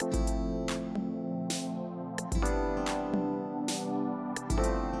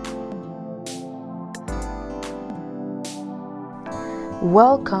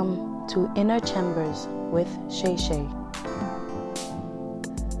Welcome to Inner Chambers with Shay Shay.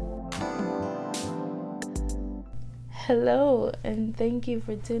 Hello, and thank you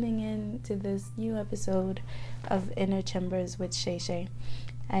for tuning in to this new episode of Inner Chambers with Shay Shay.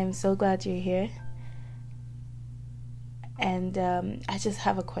 I am so glad you're here. And I just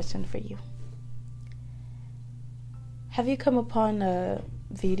have a question for you. Have you come upon a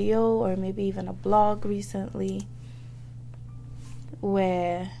video or maybe even a blog recently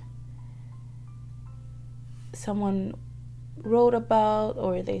where someone wrote about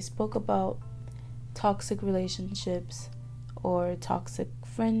or they spoke about toxic relationships or toxic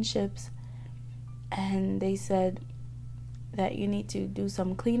friendships, and they said that you need to do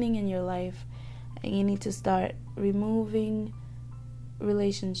some cleaning in your life and you need to start removing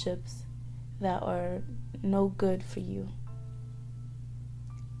relationships that are no good for you?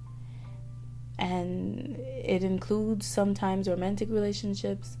 And it includes sometimes romantic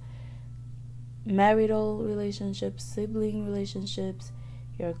relationships, marital relationships, sibling relationships,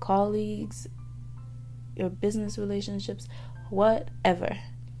 your colleagues, your business relationships, whatever.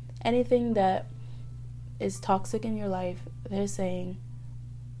 Anything that is toxic in your life, they're saying,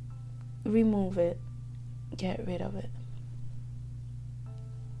 remove it, get rid of it.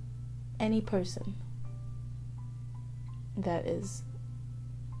 Any person that is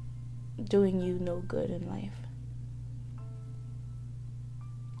doing you no good in life.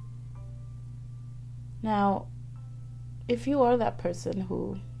 Now, if you are that person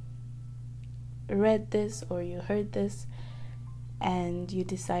who read this or you heard this and you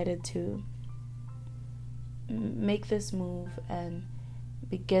decided to make this move and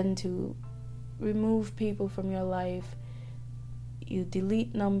begin to remove people from your life, you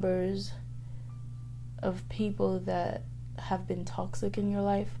delete numbers of people that have been toxic in your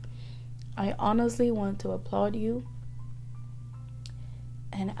life, I honestly want to applaud you,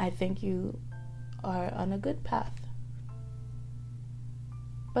 and I think you are on a good path.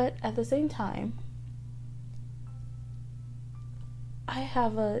 But at the same time, I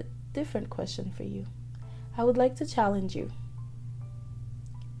have a different question for you. I would like to challenge you.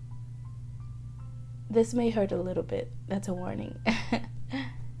 This may hurt a little bit, that's a warning.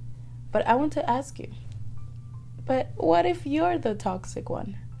 But I want to ask you, but what if you're the toxic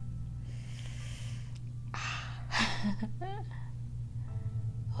one?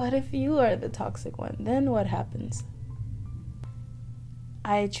 What if you are the toxic one? Then what happens?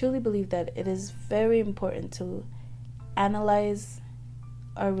 I truly believe that it is very important to analyze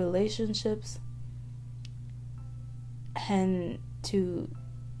our relationships and to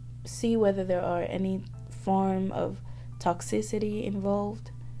see whether there are any form of toxicity involved.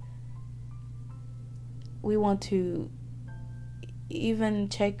 We want to even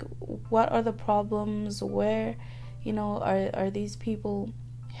check what are the problems, where, are these people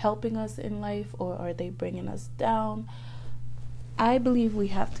helping us in life or are they bringing us down? I believe we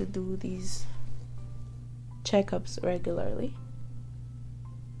have to do these checkups regularly.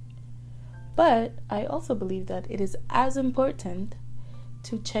 But I also believe that it is as important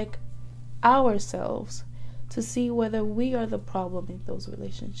to check ourselves to see whether we are the problem in those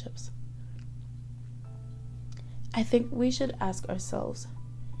relationships. I think we should ask ourselves,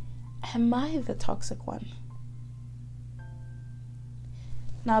 am I the toxic one?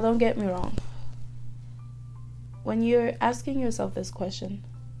 Now, don't get me wrong. When you're asking yourself this question,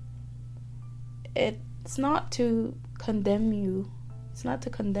 it's not to condemn you. It's not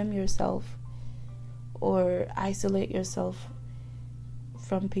to condemn yourself or isolate yourself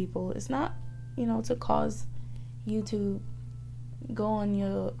from people. It's not, to cause you to go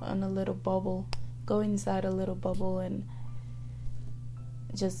on a little bubble, go inside a little bubble and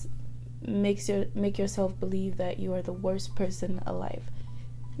just make yourself believe that you are the worst person alive.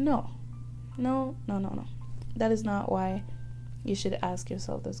 No. That is not why you should ask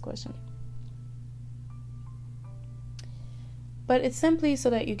yourself this question. But it's simply so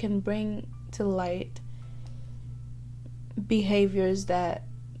that you can bring to light behaviors that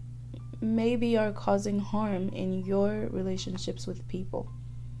maybe are causing harm in your relationships with people.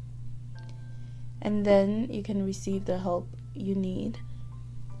 And then you can receive the help you need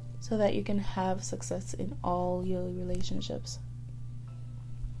so that you can have success in all your relationships.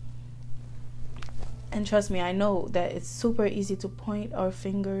 And trust me, I know that it's super easy to point our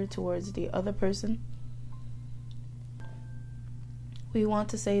finger towards the other person. We want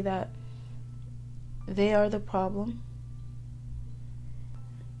to say that they are the problem.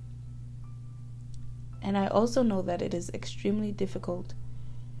 And I also know that it is extremely difficult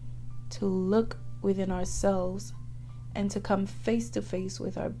to look within ourselves and to come face to face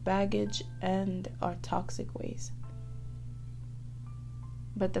with our baggage and our toxic ways.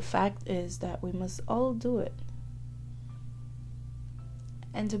 But the fact is that we must all do it.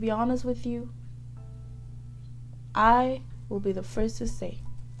 And to be honest with you, I will be the first to say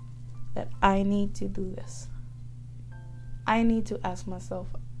that I need to do this. I need to ask myself,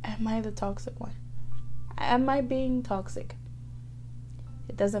 am I the toxic one? Am I being toxic?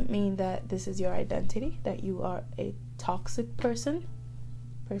 It doesn't mean that this is your identity, that you are a toxic person,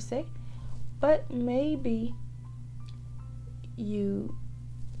 per se. But maybe you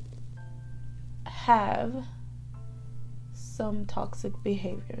have some toxic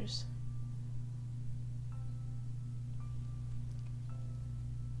behaviors.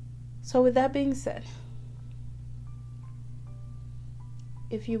 So with that being said,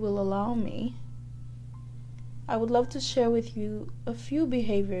 if you will allow me, I would love to share with you a few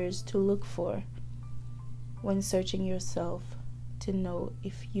behaviors to look for when searching yourself to know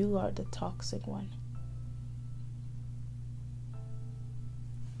if you are the toxic one.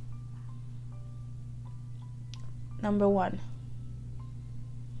 Number 1,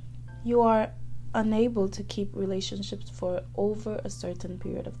 you are unable to keep relationships for over a certain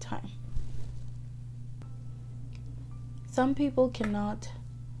period of time. Some people cannot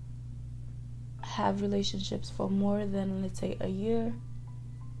have relationships for more than, let's say, a year,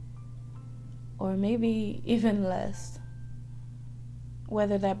 or maybe even less.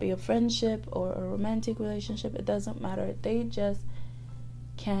 Whether that be a friendship or a romantic relationship, it doesn't matter. They just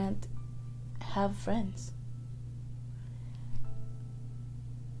can't have friends.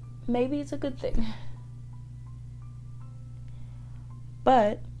 Maybe it's a good thing.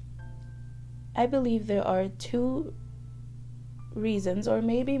 But I believe there are 2 reasons, or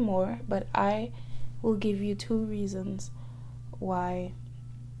maybe more, but I will give you 2 reasons why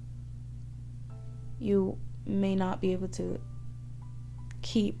you may not be able to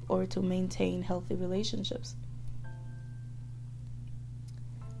keep or to maintain healthy relationships.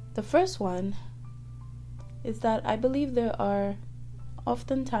 The first one is that I believe there are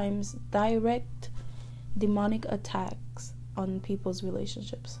oftentimes direct demonic attacks on people's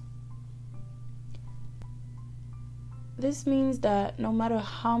relationships. This means that no matter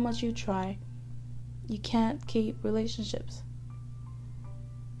how much you try, you can't keep relationships.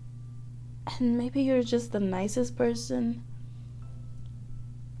 And maybe you're just the nicest person,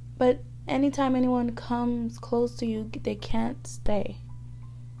 but anytime anyone comes close to you, they can't stay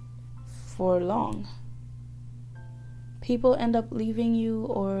for long. People end up leaving you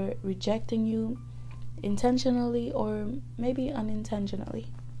or rejecting you intentionally or maybe unintentionally.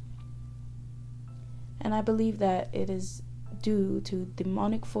 And I believe that it is due to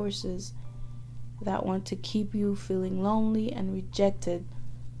demonic forces that want to keep you feeling lonely and rejected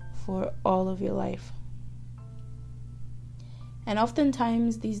for all of your life. And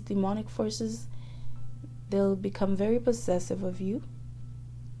oftentimes these demonic forces, they'll become very possessive of you,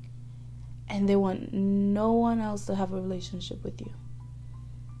 and they want no one else to have a relationship with you.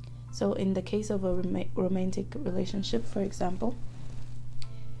 So in the case of a romantic relationship, for example,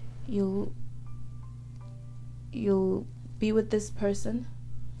 you'll be with this person,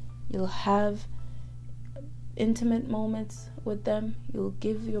 you'll have intimate moments with them, you'll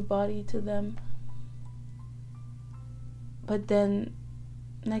give your body to them, but then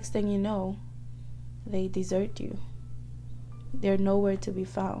next thing you know, they desert you. They're nowhere to be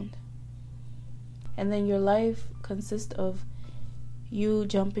found. And then your life consists of you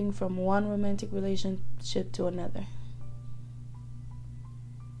jumping from one romantic relationship to another.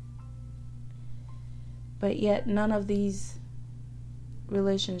 But yet none of these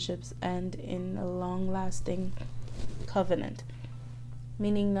relationships end in a long-lasting covenant,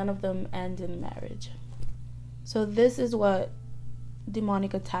 meaning none of them end in marriage. So this is what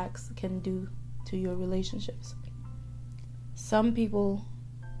demonic attacks can do to your relationships. Some people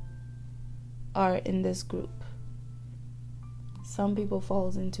are in this group. Some people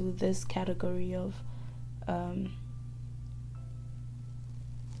falls into this category of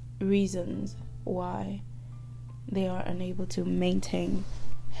reasons why they are unable to maintain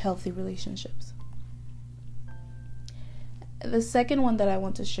healthy relationships. The second one that I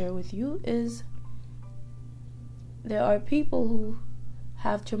want to share with you is there are people who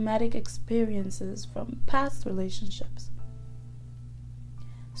have traumatic experiences from past relationships.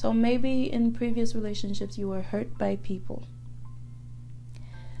 So maybe in previous relationships you were hurt by people.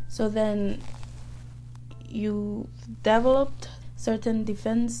 So then you developed certain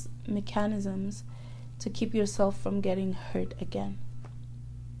defense mechanisms to keep yourself from getting hurt again.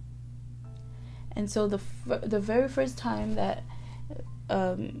 And so the very first time that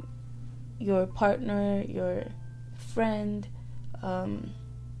your partner, your friend,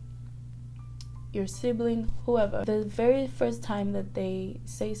 your sibling, whoever, the very first time that they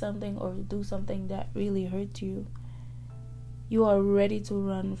say something or do something that really hurts you, you are ready to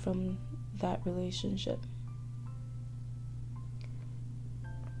run from that relationship.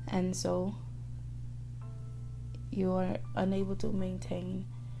 And so you are unable to maintain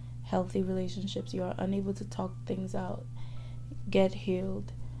healthy relationships. You are unable to talk things out, get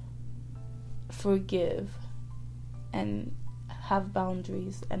healed, forgive, and have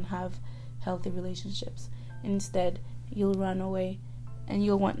boundaries and have healthy relationships. Instead, you'll run away and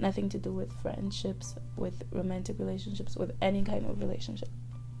you'll want nothing to do with friendships, with romantic relationships, with any kind of relationship.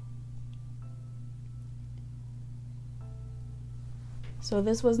 So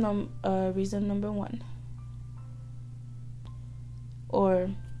this was reason number 1. Or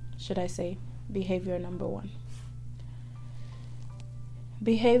should I say behavior number 1.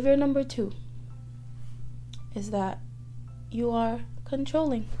 Behavior number 2 is that you are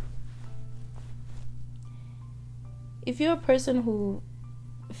controlling. If you're a person who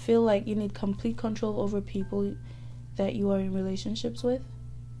feel like you need complete control over people that you are in relationships with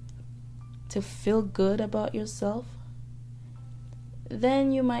to feel good about yourself,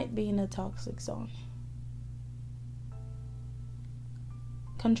 then you might be in a toxic zone.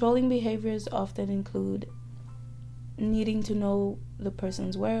 Controlling behaviors often include needing to know the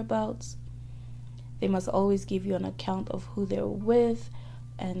person's whereabouts. They must always give you an account of who they're with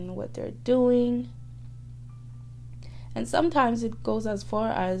and what they're doing. And sometimes it goes as far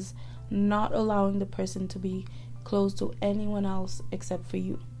as not allowing the person to be close to anyone else except for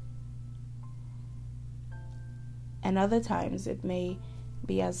you. And other times it may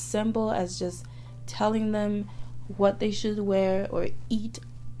be as simple as just telling them what they should wear or eat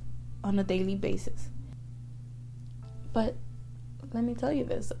on a daily basis. But let me tell you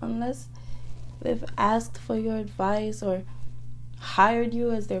this, unless they've asked for your advice or hired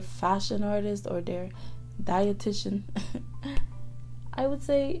you as their fashion artist or their dietitian, I would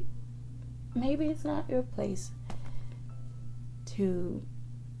say maybe it's not your place to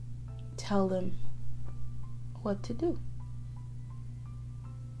tell them what to do.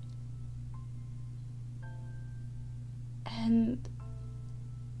 And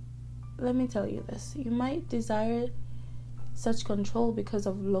let me tell you this, you might desire such control because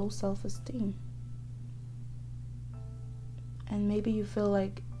of low self-esteem. And maybe you feel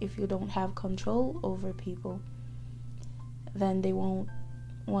like if you don't have control over people, then they won't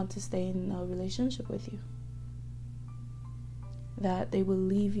want to stay in a relationship with you. That they will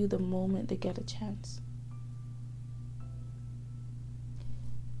leave you the moment they get a chance.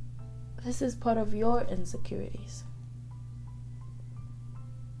 This is part of your insecurities.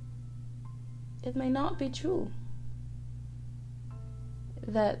 It may not be true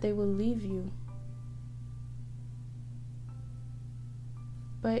that they will leave you,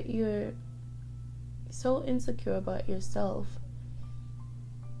 but you're so insecure about yourself.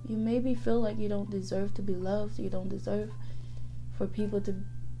 You maybe feel like you don't deserve to be loved. You don't deserve for people to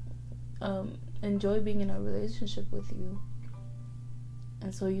enjoy being in a relationship with you.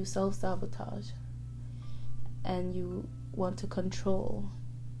 And so you self-sabotage. And you want to control.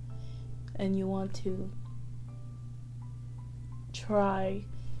 And you want to try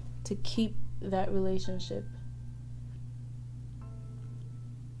to keep that relationship.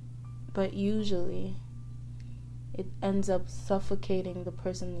 But usually it ends up suffocating the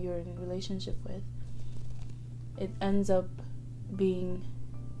person you're in a relationship with. It ends up being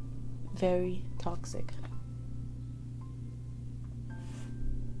very toxic.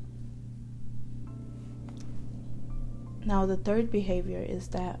 Now, the third behavior is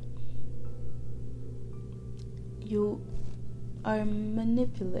that you are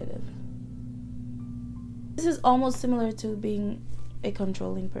manipulative. This is almost similar to being a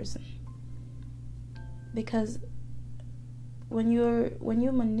controlling person. Because when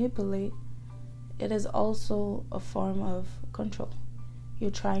you manipulate, it is also a form of control.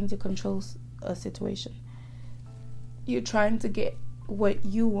 You're trying to control a situation. You're trying to get what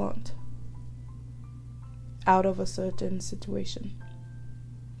you want out of a certain situation.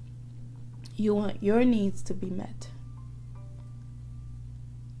 You want your needs to be met.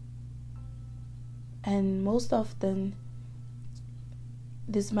 And most often,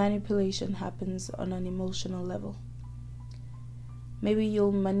 this manipulation happens on an emotional level. Maybe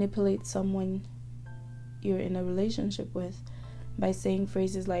you'll manipulate someone you're in a relationship with by saying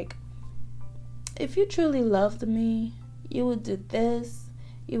phrases like, if you truly loved me, you would do this,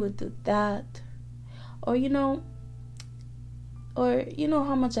 you would do that. Or you know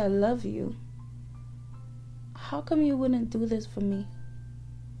how much I love you. How come you wouldn't do this for me?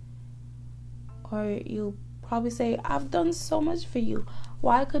 Or you'll probably say, I've done so much for you.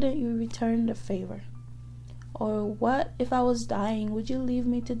 Why couldn't you return the favor? Or what if I was dying? Would you leave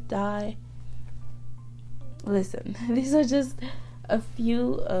me to die? Listen, these are just a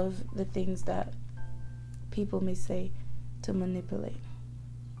few of the things that people may say to manipulate.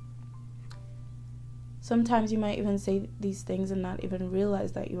 Sometimes you might even say these things and not even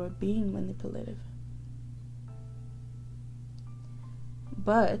realize that you are being manipulative.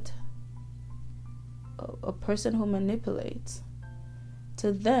 But a person who manipulates,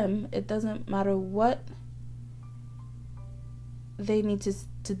 to them, it doesn't matter what they need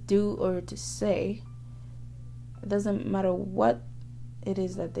to do or to say. It doesn't matter what it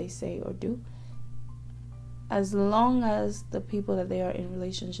is that they say or do. As long as the people that they are in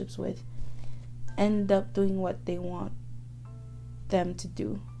relationships with end up doing what they want them to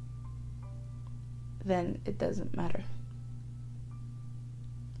do, then it doesn't matter.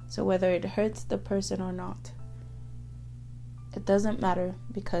 So whether it hurts the person or not, it doesn't matter,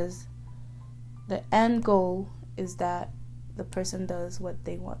 because the end goal is that the person does what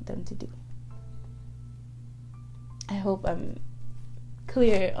they want them to do. I hope I'm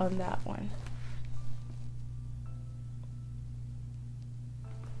clear on that one.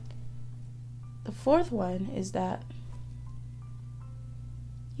 The fourth one is that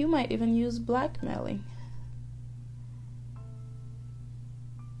you might even use blackmailing.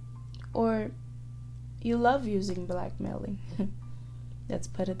 Or you love using blackmailing. Let's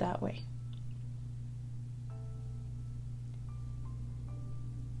put it that way.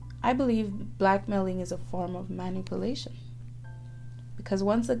 I believe blackmailing is a form of manipulation. Because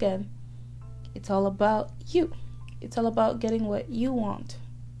once again, it's all about you. It's all about getting what you want.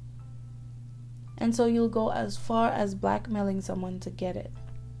 And so you'll go as far as blackmailing someone to get it.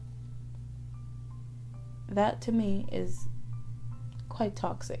 That to me is quite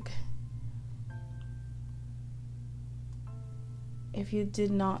toxic. If you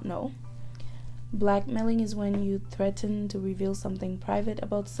did not know, blackmailing is when you threaten to reveal something private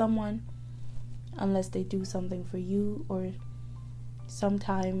about someone unless they do something for you, or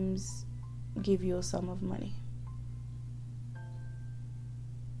sometimes give you a sum of money.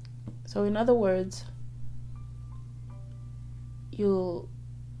 So in other words, you'll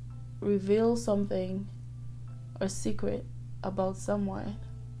reveal something or secret about someone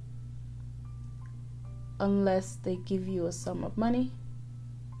unless they give you a sum of money,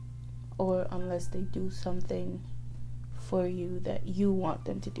 or unless they do something for you that you want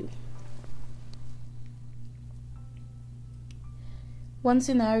them to do. One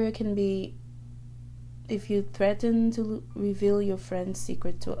scenario can be if you threaten to reveal your friend's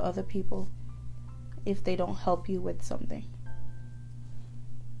secret to other people if they don't help you with something.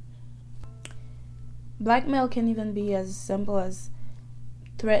 Blackmail can even be as simple as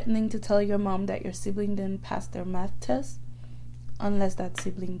threatening to tell your mom that your sibling didn't pass their math test unless that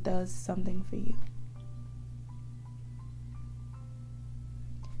sibling does something for you.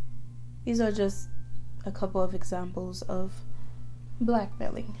 These are just a couple of examples of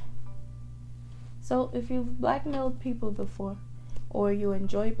blackmailing. So if you've blackmailed people before, or you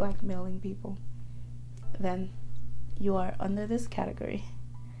enjoy blackmailing people, then you are under this category,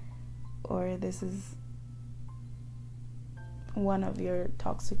 or this is one of your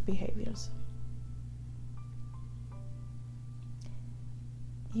toxic behaviors.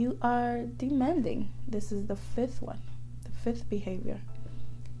 You are demanding. This is the fifth one, the fifth behavior.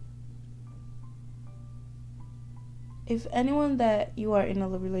 If anyone that you are in a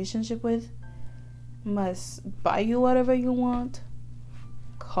relationship with must buy you whatever you want,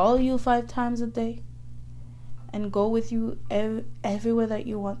 call you 5 times a day, and go with you everywhere that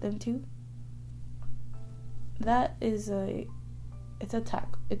you want them to, that is it's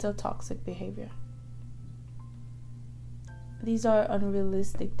a toxic behavior. These are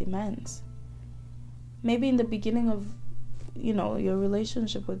unrealistic demands. Maybe in the beginning of, your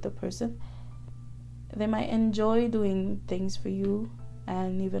relationship with the person, they might enjoy doing things for you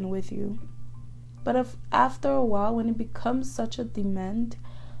and even with you. But if after a while, when it becomes such a demand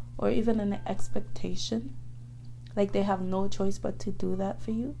or even an expectation, like they have no choice but to do that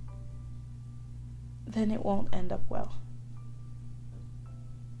for you, then it won't end up well.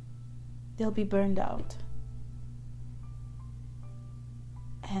 They'll be burned out.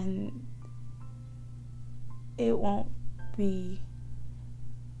 And it won't be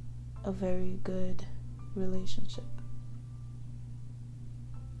a very good relationship.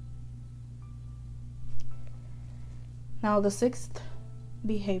 Now, the sixth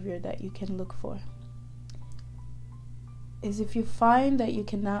behavior that you can look for is if you find that you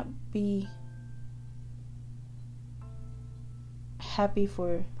cannot be happy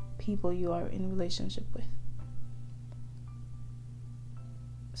for people you are in relationship with.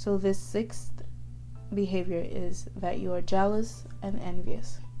 So this sixth behavior is that you are jealous and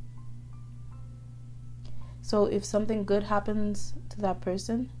envious. So if something good happens to that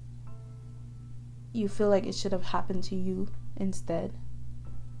person, you feel like it should have happened to you instead,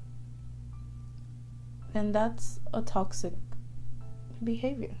 then that's a toxic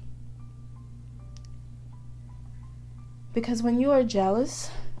behavior. Because when you are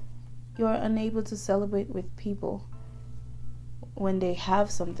jealous, you are unable to celebrate with people when they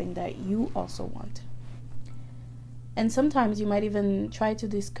have something that you also want. And sometimes you might even try to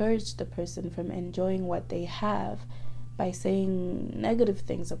discourage the person from enjoying what they have by saying negative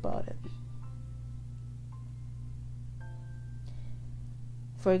things about it.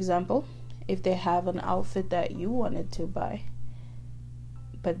 For example, if they have an outfit that you wanted to buy,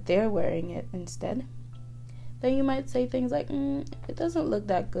 but they're wearing it instead, then you might say things like, it doesn't look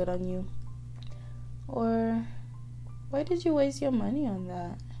that good on you. Or, why did you waste your money on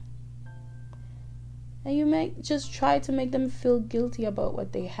that? And you might just try to make them feel guilty about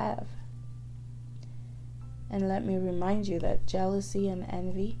what they have. And let me remind you that jealousy and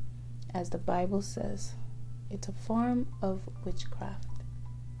envy, as the Bible says, it's a form of witchcraft.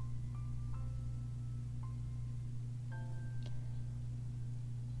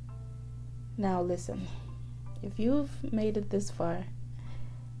 Now listen, if you've made it this far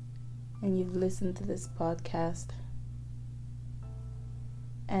and you've listened to this podcast,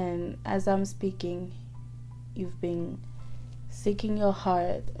 and as I'm speaking, you've been seeking your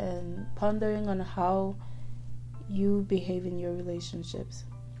heart and pondering on how you behave in your relationships,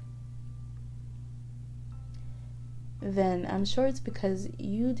 then I'm sure it's because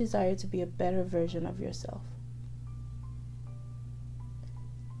you desire to be a better version of yourself.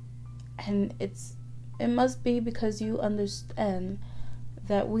 And it must be because you understand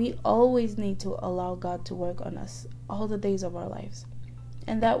that we always need to allow God to work on us all the days of our lives,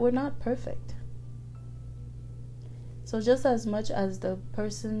 and that we're not perfect. So just as much as the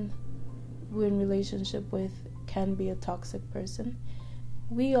person we're in relationship with can be a toxic person,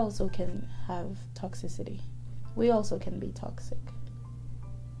 we also can have toxicity. We also can be toxic.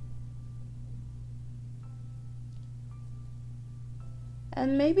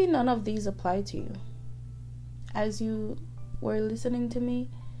 And maybe none of these apply to you. As you were listening to me,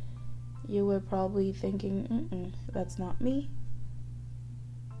 you were probably thinking, that's not me.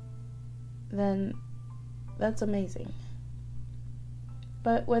 Then that's amazing.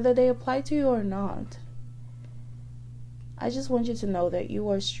 But whether they apply to you or not, I just want you to know that you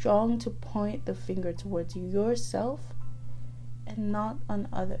are strong to point the finger towards yourself and not on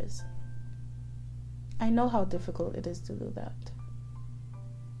others. I know how difficult it is to do that.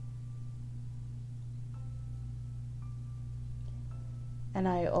 And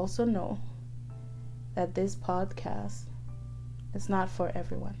I also know that this podcast is not for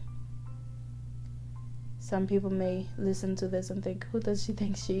everyone. Some people may listen to this and think, who does she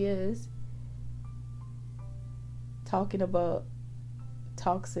think she is? Talking about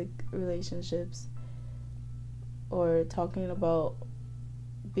toxic relationships or talking about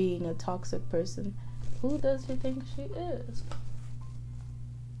being a toxic person. Who does she think she is?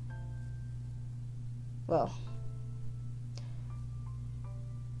 Well,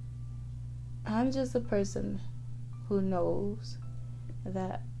 I'm just a person who knows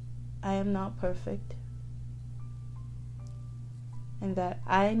that I am not perfect and that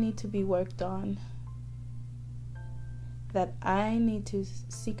I need to be worked on, that I need to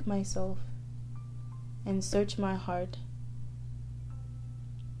seek myself and search my heart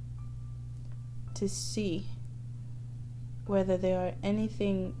to see whether there are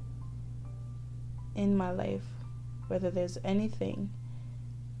anything in my life, whether there's anything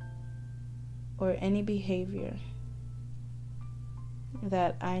or any behavior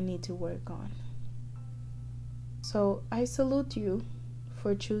that I need to work on. So I salute you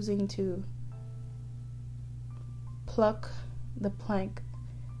for choosing to pluck the plank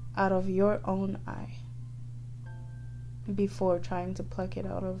out of your own eye before trying to pluck it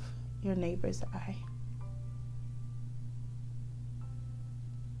out of your neighbor's eye.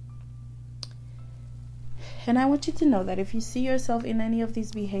 And I want you to know that if you see yourself in any of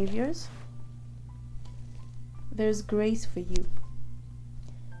these behaviors, there's grace for you.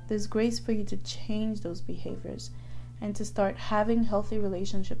 There's grace for you to change those behaviors and to start having healthy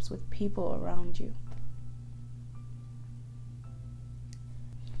relationships with people around you.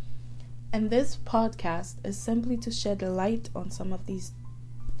 And this podcast is simply to shed light on some of these,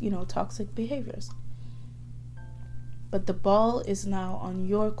 toxic behaviors. But the ball is now on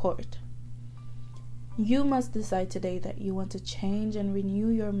your court. You must decide today that you want to change and renew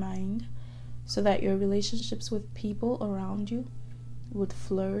your mind so that your relationships with people around you would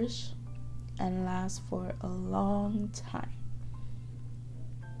flourish and last for a long time.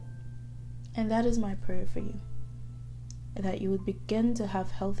 And that is my prayer for you, that you would begin to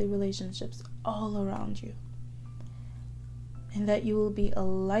have healthy relationships all around you, and that you will be a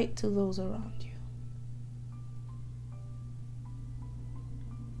light to those around you.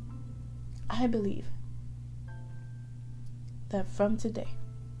 I believe that from today,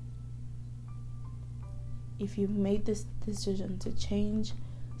 if you've made this decision to change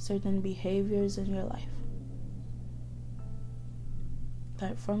certain behaviors in your life,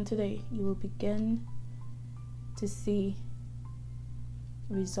 that from today you will begin to see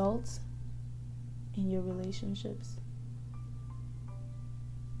results in your relationships.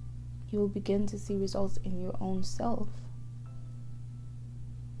 You will begin to see results in your own self.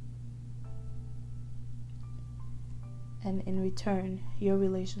 And in return, your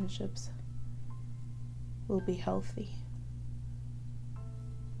relationships will be healthy.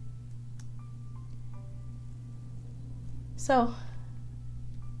 So,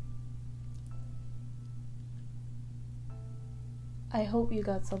 I hope you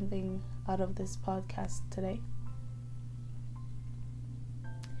got something out of this podcast today.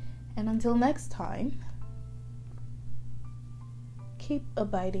 And until next time, keep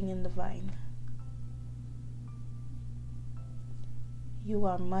abiding in the vine. You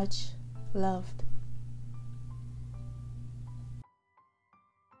are much loved.